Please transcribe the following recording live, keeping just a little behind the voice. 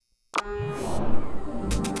Hey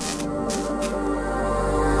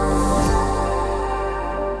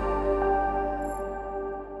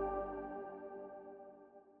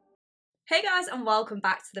guys, and welcome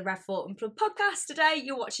back to the Rev4 Unplugged podcast. Today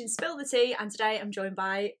you're watching Spill the Tea, and today I'm joined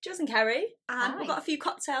by Jules and Kerry, and we've got a few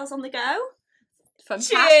cocktails on the go. From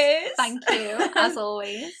Cheers! Taft. Thank you, as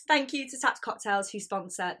always. Thank you to Taft Cocktails who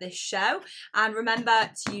sponsor this show, and remember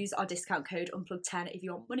to use our discount code Unplugged10 if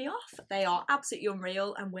you want money off. They are absolutely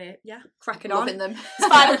unreal, and we're cracking Loving on. them. It's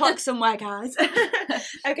 5 o'clock somewhere, guys.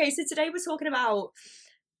 Okay, so today we're talking about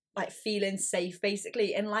like feeling safe,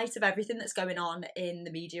 basically, in light of everything that's going on in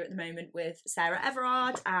the media at the moment with Sarah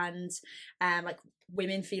Everard and like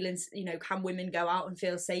women feeling, you know, can women go out and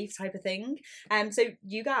feel safe type of thing. So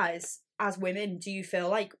you guys, as women, do you feel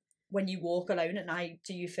like when you walk alone at night,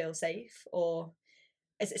 do you feel safe, or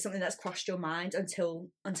is it something that's crossed your mind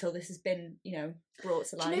until this has been, you know, brought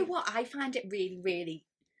to light? Do you know what? I find it really, really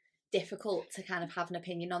difficult to kind of have an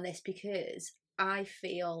opinion on this because I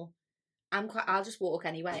feel I'll just walk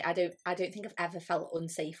anyway. I don't think I've ever felt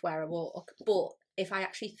unsafe where I walk. But if I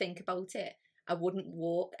actually think about it, I wouldn't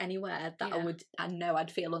walk anywhere that I know I'd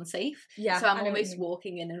feel unsafe. Yeah. So I'm almost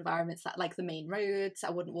walking in environments that like the main roads.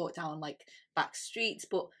 I wouldn't walk down like back streets,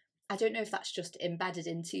 but I don't know if that's just embedded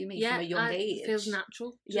into me from a young age. It feels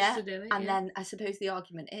natural just to do it. And then I suppose the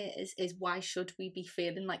argument is why should we be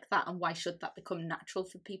feeling like that, and why should that become natural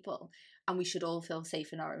for people, and we should all feel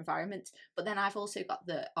safe in our environment. But then I've also got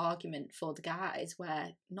the argument for the guys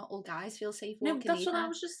where not all guys feel safe walking. No, that's either. what I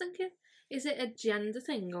was just thinking. Is it a gender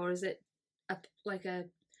thing, or is it a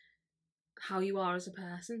how you are as a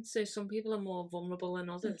person? So some people are more vulnerable than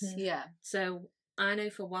others. Mm-hmm. Yeah. So I know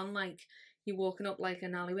for one, like, you're walking up like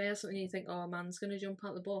an alleyway or something and you think, oh, a man's going to jump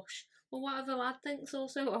out the bush. Well, what if a lad thinks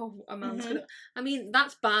also, oh, a man's going to... I mean,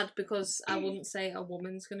 that's bad because I wouldn't say a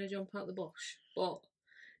woman's going to jump out the bush. But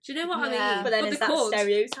do you know what I mean? But then it's that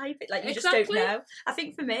stereotype. Like, you just don't know. I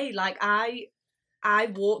think for me, like, I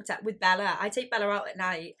walked with Bella. I take Bella out at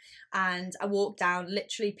night and I walk down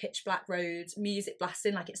literally pitch black roads, music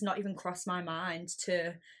blasting, like it's not even crossed my mind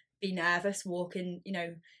to be nervous walking, you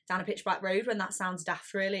know, down a pitch black road when that sounds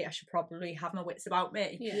daft really. I should probably have my wits about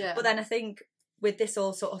me. Yeah. But then I think with this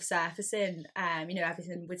all sort of surfacing, you know,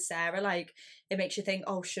 everything with Sarah, like it makes you think,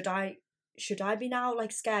 oh, should I be now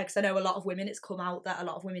like scared? Because I know a lot of women, it's come out that a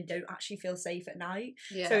lot of women don't actually feel safe at night.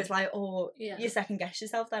 Yeah. So it's like, you second guess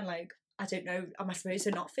yourself then, like, I don't know, am I supposed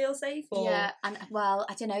to not feel safe? Or... Yeah, and well,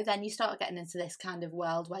 I don't know, then you start getting into this kind of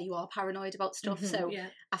world where you are paranoid about stuff. So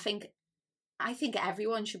I think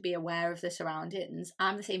everyone should be aware of the surroundings.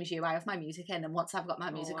 I'm the same as you. I have my music in, and once I've got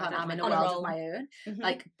my music on, I'm in a world of my own.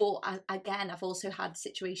 Like, but again, I've also had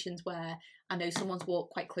situations where I know someone's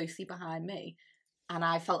walked quite closely behind me, and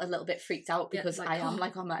I felt a little bit freaked out because I am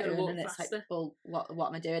like on my own, and it's like, well, what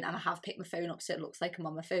am I doing? And I have picked my phone up so it looks like I'm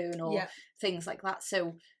on my phone, or things like that.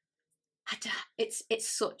 So it's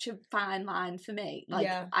such a fine line for me. Like,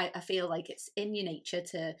 I feel like it's in your nature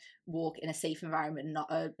to walk in a safe environment, not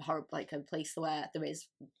a horrible, like a place where there is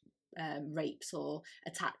rapes or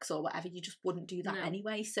attacks or whatever. You just wouldn't do that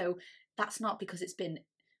anyway. So that's not because it's been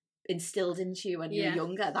instilled into you when you're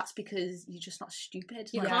younger. That's because you're just not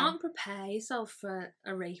stupid. You can't prepare yourself for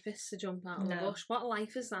a rapist to jump out of the bush. What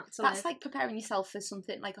life is that to That's live? like preparing yourself for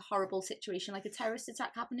something like a horrible situation, like a terrorist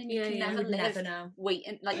attack happening. You can never live. Never know.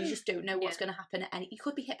 Waiting, like you just don't know what's going to happen. You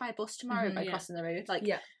could be hit by a bus tomorrow by crossing the road. Like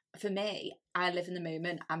for me, I live in the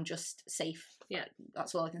moment. I'm just safe. Yeah,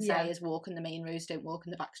 that's all I can say is walk on the main roads, don't walk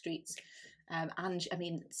in the back streets. And I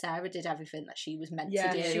mean, Sarah did everything that she was meant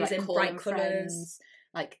to do. She was like in calling bright friends, colours,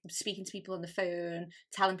 like speaking to people on the phone,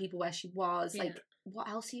 telling people where she was. Like, what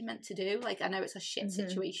else are you meant to do? Like, I know it's a shit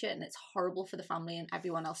situation. It's horrible for the family and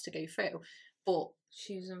everyone else to go through. But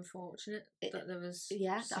she was unfortunate that there was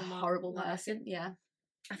a horrible person. Yeah.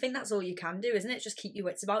 I think that's all you can do, isn't it? Just keep your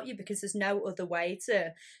wits about you, because there's no other way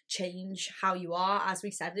to change how you are. As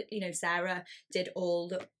we said, you know, Sarah did all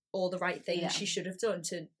the right things she should have done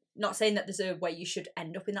to. Not saying that there's a way you should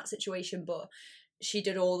end up in that situation, but she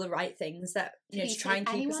did all the right things that, you know, to try and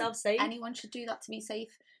keep herself safe. Anyone should do that to be safe,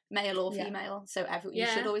 male or female. So you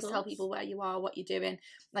should always tell people where you are, what you're doing.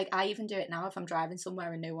 Like, I even do it now if I'm driving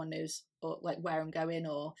somewhere and no one knows or like where I'm going,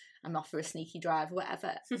 or I'm off for a sneaky drive or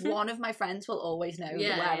whatever. One of my friends will always know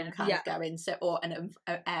where I'm kind of going, so, or an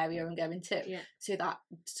area I'm going to, so that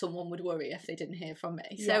someone would worry if they didn't hear from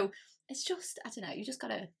me. So it's just, I don't know, you just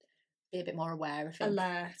gotta be a bit more aware of it.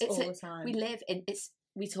 Alert all the time.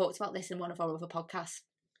 We talked about this in one of our other podcasts.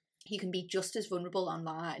 You can be just as vulnerable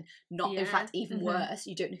online, in fact, even worse.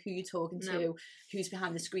 You don't know who you're talking to, who's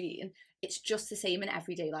behind the screen. it's just the same in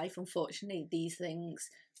everyday life. Unfortunately, these things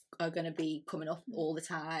are going to be coming up all the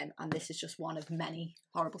time, and this is just one of many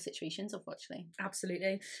horrible situations, unfortunately.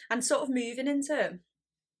 Absolutely. And sort of moving into,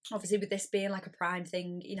 obviously with this being like a prime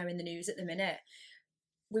thing, you know, in the news at the minute,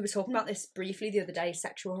 we were talking about this briefly the other day,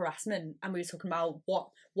 sexual harassment, and we were talking about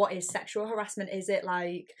what is sexual harassment. Is it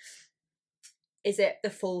the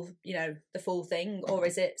full thing, or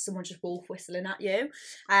is it someone just wolf whistling at you?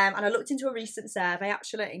 And I looked into a recent survey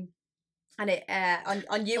actually, and it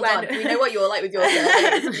on UN. We know what you're like with your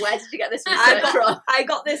surveys. Where did you get this research from? I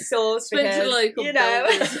got this source because, you know,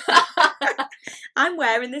 I'm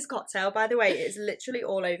wearing this cocktail, by the way. It's literally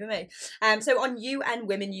all over me. So on UN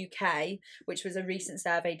Women UK, which was a recent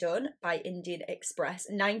survey done by Indian Express,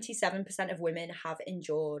 97% of women have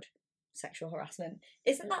endured sexual harassment.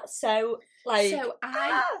 Isn't that so, like...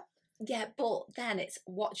 Yeah, but then it's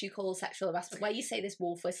what do you call sexual harassment? Where you say this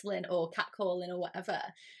wolf whistling or catcalling or whatever...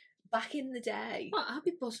 Back in the day... What? I'd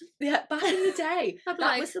be buzzing. Yeah, back in the day,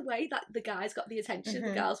 that was the way that the guys got the attention of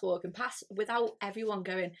the girls walking past without everyone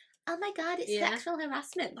going, oh my God, it's sexual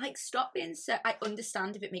harassment. Like, stop being so... I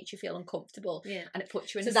understand if it makes you feel uncomfortable and it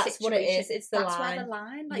puts you in a situation. So that's what it is. It's the line. That's where the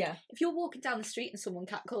line... Like, if you're walking down the street and someone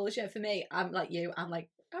catcalls you, for me, I'm like you, I'm like,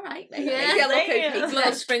 all right, maybe I look okay. A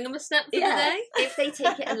little spring of a step for the day. If they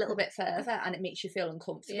take it a little bit further and it makes you feel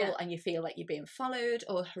uncomfortable and you feel like you're being followed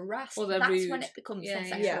or harassed, or that's rude. when it becomes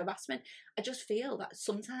sexual harassment. I just feel that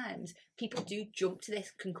sometimes people do jump to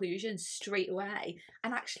this conclusion straight away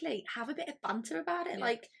and actually have a bit of banter about it.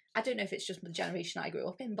 Like, I don't know if it's just the generation I grew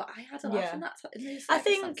up in, but I had a laugh in that. In those I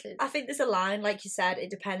think there's a line, like you said, it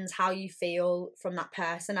depends how you feel from that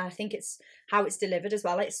person. I think it's how it's delivered as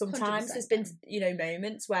well. Like sometimes there's been, you know,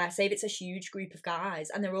 moments where, say if it's a huge group of guys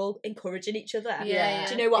and they're all encouraging each other. Do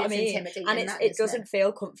you know what I mean? And it doesn't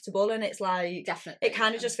feel comfortable, and it's like, definitely, it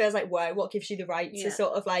kind of just feels like, whoa, what gives you the right to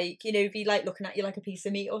sort of like, you know, be like looking at you like a piece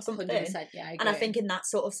of meat or something. 100%, I agree. And I think in that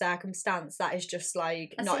sort of circumstance, that is just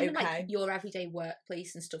like not okay. Like your everyday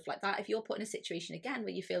workplace and stuff like that. If you're put in a situation again where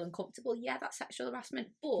you feel uncomfortable, that's sexual harassment.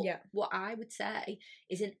 But what I would say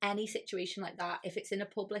is, in any situation like that, if it's in a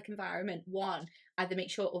public environment, one, either make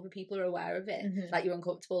sure other people are aware of it, that you're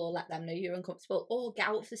uncomfortable, or let them know you're uncomfortable, or get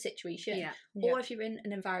out of the situation. Or if you're in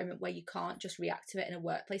an environment where you can't just react to it in a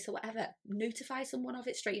workplace or whatever, notify someone of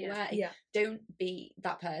it straight away. Don't be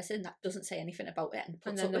that person that doesn't say anything about it and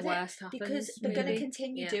puts up with it, because they're going to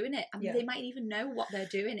continue doing it, and they might even know what they're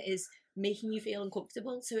doing is making you feel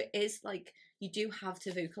uncomfortable. So it is like, you do have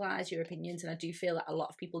to vocalise your opinions, and I do feel that a lot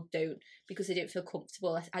of people don't, because they don't feel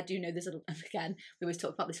comfortable. I do know there's again, we always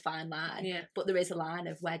talk about this fine line, but there is a line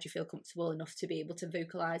of where do you feel comfortable enough to be able to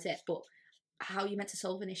vocalise it, but how are you meant to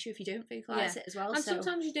solve an issue if you don't vocalise it as well? And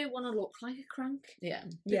sometimes you don't want to look like a crank,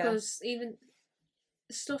 because even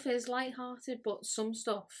stuff is light-hearted, but some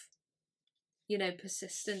stuff, you know,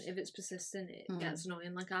 persistent, if it's persistent, it gets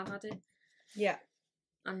annoying. Like, I've had it,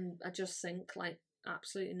 and I just think, like,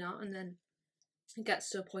 absolutely not. And then it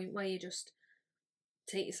gets to a point where you just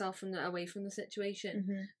take yourself away from the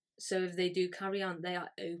situation. So if they do carry on, they are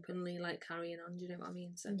openly like carrying on. Do you know what I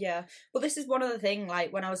mean? So well, this is one of the things,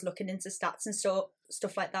 like when I was looking into stats and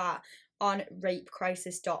stuff like that on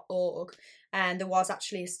rapecrisis.org, and there was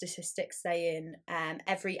actually a statistic saying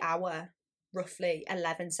every hour roughly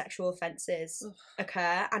 11 sexual offences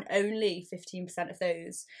occur, and only 15% of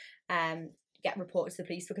those get reported to the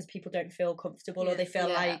police because people don't feel comfortable or they feel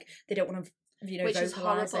like they don't want to, you know, which is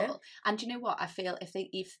vocalise horrible. it. And you know what? I feel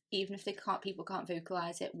even if people can't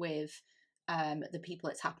vocalise it with the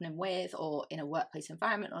people it's happening with, or in a workplace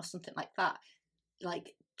environment or something like that,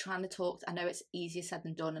 like trying to talk, I know it's easier said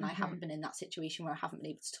than done, and I haven't been in that situation where I haven't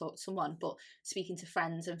been able to talk to someone, but speaking to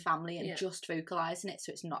friends and family and just vocalising it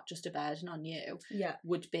so it's not just a burden on you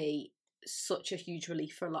would be such a huge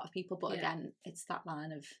relief for a lot of people. But again, it's that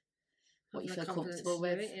line of what you feel comfortable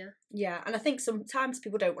with. And I think sometimes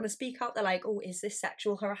people don't want to speak out. They're like, oh, is this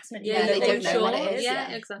sexual harassment? They don't know what it is.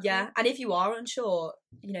 Exactly. And if you are unsure,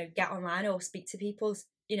 you know, get online or speak to people.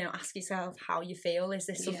 You know, ask yourself how you feel. Is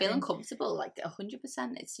this if you feel uncomfortable? Like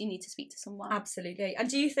 100%, you need to speak to someone. Absolutely. And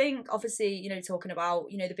do you think, obviously, you know, talking about,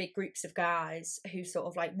 you know, the big groups of guys who sort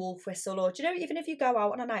of like wolf whistle, or do you know, even if you go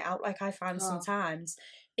out on a night out, like I find sometimes,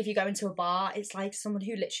 if you go into a bar, it's like someone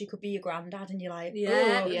who literally could be your granddad, and you're like,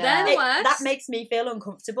 they're the worst. That makes me feel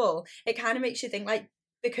uncomfortable. It kind of makes you think, like,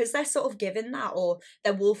 because they're sort of given that, or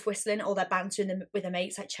they're wolf whistling, or they're bantering them with their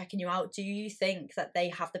mates, like checking you out, do you think that they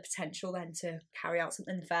have the potential then to carry out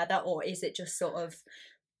something further, or is it just sort of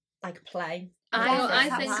like play? I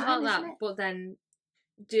think about that, but then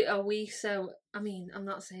are we so? I mean, I'm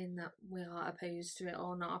not saying that we are opposed to it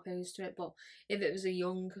or not opposed to it, but if it was a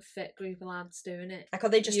young, fit group of lads doing it, like, are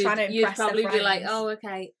they just trying to impress you'd probably their be like, friends? oh,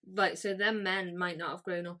 okay, like, so them men might not have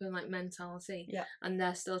grown up in like mentality, and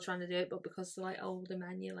they're still trying to do it, but because they're like older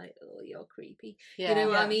men, you're like, oh, you're creepy, you know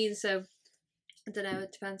what I mean? So I don't know,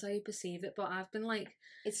 it depends how you perceive it, but I've been like,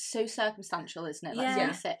 it's so circumstantial, isn't it?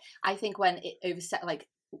 Let's face it. I think when it overset, like,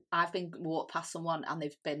 I've been walked past someone and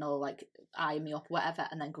they've been all like eyeing me up or whatever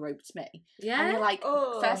and then groped me. Yeah. And you're like,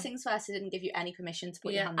 first things first, I didn't give you any permission to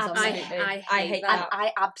put your hands on me. I hate that. And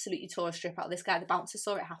I absolutely tore a strip out of this guy. The bouncer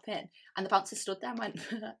saw it happen and the bouncer stood there and went,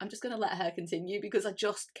 I'm just going to let her continue because I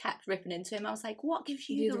just kept ripping into him. I was like, what gives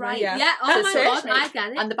you the right? Yeah, oh my God, I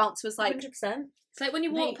get it. And the bouncer was like, 100%. It's like when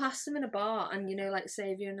you walk past them in a bar and, you know, like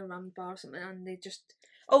say if you're in a rammed bar or something and they just...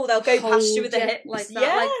 Oh, they'll go past you with their hips. Like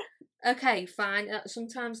that. Like, okay, fine.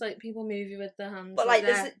 Sometimes like people move you with their hands, but like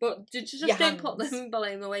but just don't put them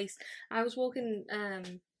below my waist. I was walking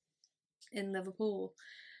in Liverpool.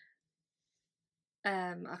 I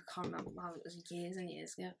can't remember how it was, years and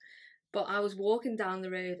years ago. But I was walking down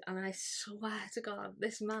the road and I swear to God,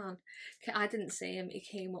 this man, I didn't see him, he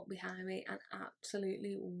came up behind me and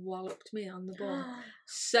absolutely walloped me on the bum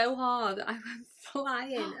so hard. I went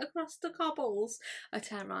flying across the cobbles. I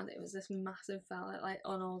turned around, it was this massive fella, like,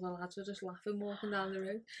 and all the lads were just laughing walking down the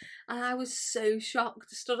road. And I was so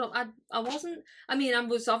shocked, stood up. I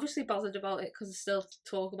was obviously bothered about it because I still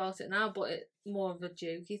talk about it now, but it's more of a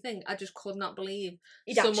jokey thing. I just could not believe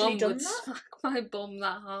someone would smack my bum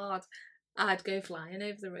that hard. I'd go flying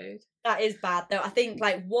over the road. That is bad though. I think,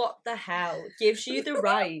 like, what the hell gives you the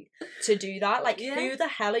right to do that? Like, who the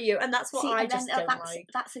hell are you? And that's what I just don't like.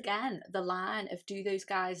 That's again the line of, do those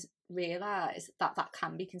guys realise that that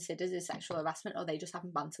can be considered as sexual harassment, or they just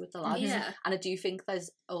having banter with the lads? Yeah. And I do think there's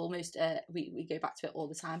almost we go back to it all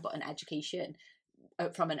the time, but an education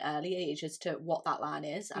from an early age as to what that line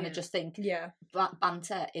is. And I just think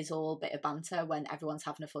banter is all a bit of banter when everyone's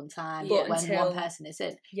having a fun time, but when one person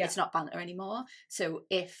isn't, it's not banter anymore. So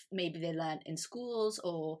if maybe they learned in schools,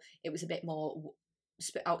 or it was a bit more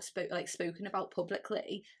spoken about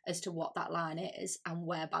publicly as to what that line is and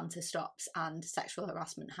where banter stops and sexual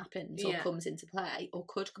harassment happens or comes into play or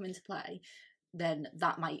could come into play, then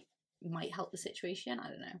that might help the situation. I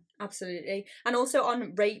don't know. Absolutely. And also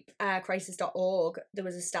on rapecrisis.org, there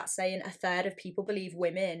was a stat saying 1/3 of people believe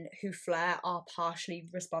women who flirt are partially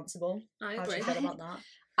responsible. I agree. How do you feel about that?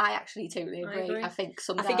 I actually totally agree. I think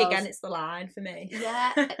again it's the line for me.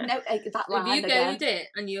 Yeah, no, that line. If you goad it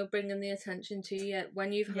and you're bringing the attention to you,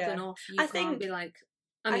 when you've had enough, you can't be like.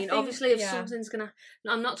 I mean, obviously, if something's gonna,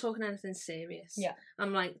 I'm not talking anything serious. Yeah,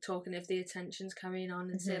 I'm like talking if the attention's carrying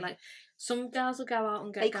on and say like, some girls will go out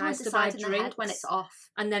and get guys to buy drinks when it's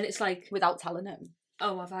off, and then it's like without telling them.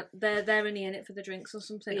 Oh, they're only in it for the drinks or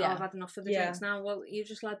something. Yeah. Oh, I've had enough of the drinks now. Well, you've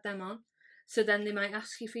just led them on. So then they might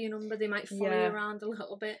ask you for your number, they might follow you around a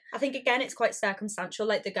little bit. I think, again, it's quite circumstantial.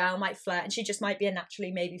 Like, the girl might flirt, and she just might be a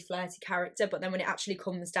naturally maybe flirty character, but then when it actually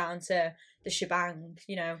comes down to the shebang,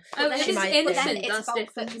 you know. She might innocent, it's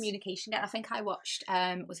about communication. I think I watched,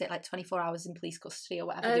 was it like 24 Hours in Police Custody or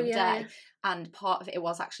whatever the other day? And part of it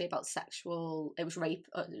was actually about it was rape,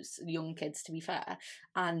 it was young kids, to be fair.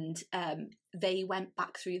 And they went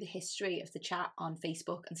back through the history of the chat on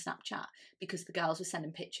Facebook and Snapchat because the girls were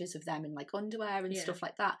sending pictures of them in like underwear and stuff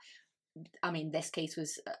like that. I mean, this case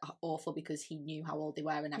was awful because he knew how old they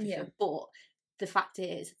were and everything. But the fact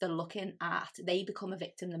is, they become a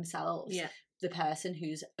victim themselves. Yeah. The person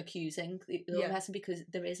who's accusing the other person, because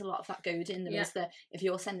there is a lot of that goading. There is if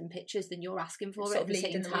you're sending pictures, then you're asking for it at the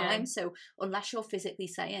same time. So unless you're physically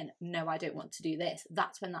saying, no, I don't want to do this,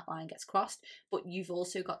 that's when that line gets crossed. But you've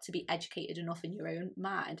also got to be educated enough in your own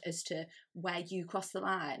mind as to where you cross the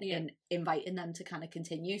line in inviting them to kind of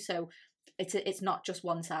continue. So it's not just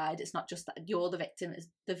one side. It's not just that you're the victim.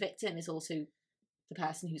 The victim is also the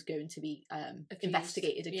person who's going to be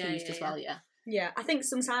accused as well. Yeah, I think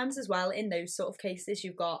sometimes as well in those sort of cases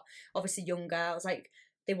you've got obviously young girls, like,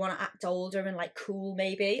 they want to act older and like cool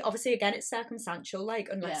maybe. Obviously again it's circumstantial, like,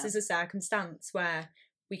 unless there's a circumstance where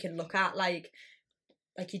we can look at like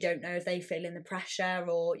you don't know if they feel in the pressure,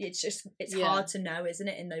 or it's hard to know, isn't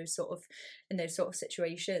it, in those sort of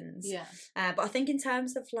situations. But I think in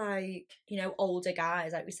terms of like, you know, older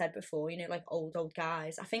guys, like we said before, you know, like old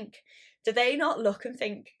guys, I think, do they not look and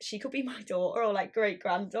think she could be my daughter or like great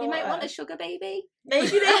granddaughter? You might want a sugar baby.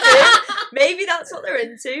 Maybe they do. Maybe that's what they're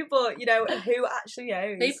into, but you know, who actually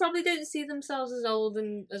knows? They probably don't see themselves as old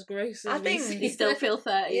and as gross as I think you still feel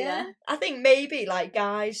 30. I think maybe like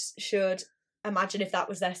guys should imagine if that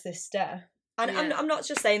was their sister And I'm not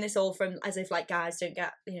just saying this all from as if like guys don't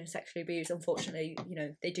get, you know, sexually abused. Unfortunately, you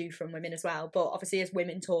know, they do from women as well. But obviously, as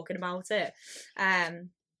women talking about it,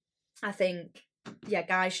 I think, yeah,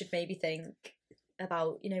 guys should maybe think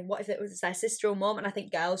about, you know, what if it was their sister or mum, and I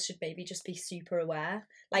think girls should maybe just be super aware.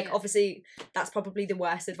 Like, obviously, that's probably the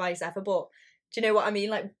worst advice ever, but do you know what I mean?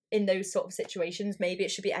 Like, in those sort of situations, maybe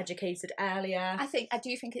it should be educated earlier. I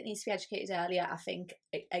do think it needs to be educated earlier. I think,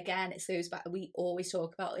 again, it's those back, we always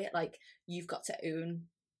talk about it, like, you've got to own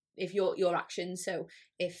if your actions. So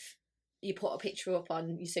if you put a picture up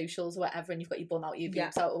on your socials or whatever, and you've got your bum out, your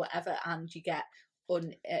boobs out or whatever, and you get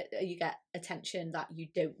attention that you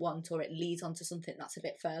don't want, or it leads on to something that's a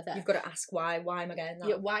bit further, you've got to ask why am I getting that?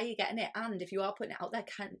 Yeah, why are you getting it? And if you are putting it out there,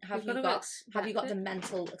 have you got the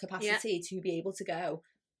mental capacity to be able to go,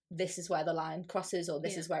 this is where the line crosses, or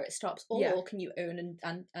this is where it stops, or can you own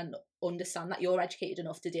and understand that you're educated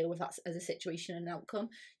enough to deal with that as a situation and an outcome?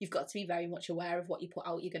 You've got to be very much aware of what you put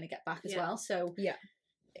out, you're going to get back as well. So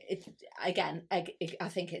I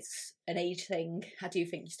think it's an age thing. I do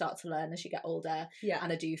think you start to learn as you get older,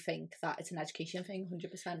 and I do think that it's an education thing,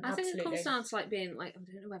 100%. I think it comes down to like being like, I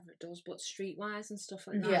don't know whether it does, but streetwise and stuff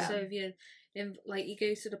like that. So if you like, you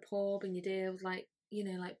go to the pub and you deal with like, you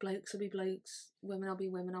know, like blokes will be blokes, women will be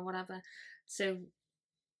women or whatever. So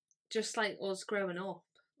just like us growing up,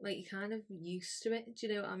 like, you're kind of used to it. Do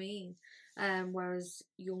you know what I mean? Whereas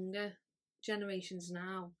younger generations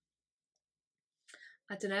now,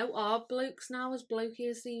 I don't know, are blokes now as blokey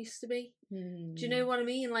as they used to be? Do you know what I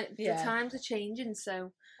mean? Like, the times are changing,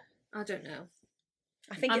 so I don't know.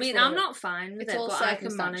 I mean, I'm not fine with it, but I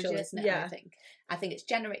can manage it. Isn't it? Yeah. I think it's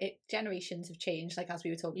generations have changed. Like, as we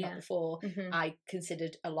were talking about before, I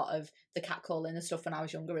considered a lot of the catcalling and stuff when I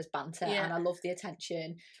was younger as banter, and I loved the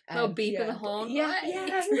attention. Beep of the horn. Yeah,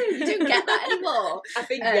 you don't get that anymore. I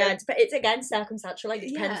think but it's again circumstantial. Like,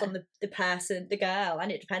 it depends on the person, the girl,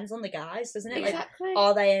 and it depends on the guys, doesn't it? Exactly. Like,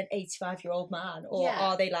 are they an 85-year-old man, or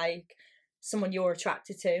are they like someone you're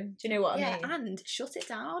attracted to? Do you know what I mean? And shut it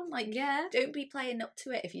down. Like, don't be playing up to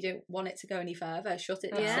it if you don't want it to go any further. Shut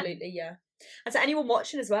it down. Absolutely, yeah. And to anyone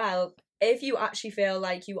watching as well, if you actually feel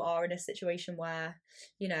like you are in a situation where,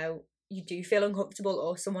 you know, you do feel uncomfortable,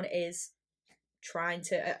 or someone is trying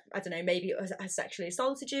to, I don't know, maybe has sexually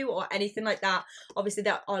assaulted you or anything like that, obviously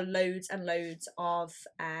there are loads and loads of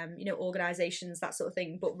you know, organisations, that sort of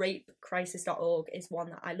thing, but rapecrisis.org is one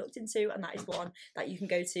that I looked into, and that is one that you can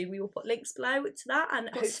go to. We will put links below to that, and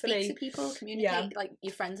hopefully speak to people, communicate. Like,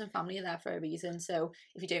 your friends and family are there for a reason, so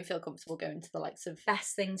if you don't feel comfortable going to the likes of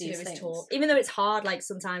best thing to do is talk, even though it's hard. Like,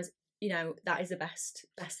 sometimes, you know, that is the best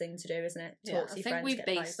thing to do, isn't it? Talk to your friends. I think we've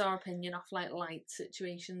based our opinion off like light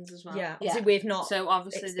situations as well. Yeah, obviously we've not. So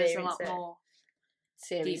obviously there's a lot more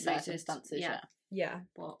serious circumstances. Yeah.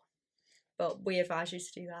 But we advise you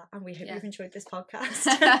to do that, and we hope you've enjoyed this podcast.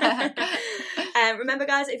 Remember,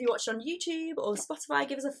 guys, if you watch on YouTube or Spotify,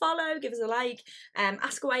 give us a follow, give us a like,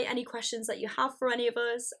 ask away any questions that you have for any of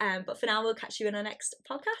us. But for now, we'll catch you in our next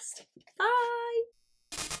podcast.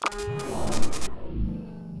 Bye.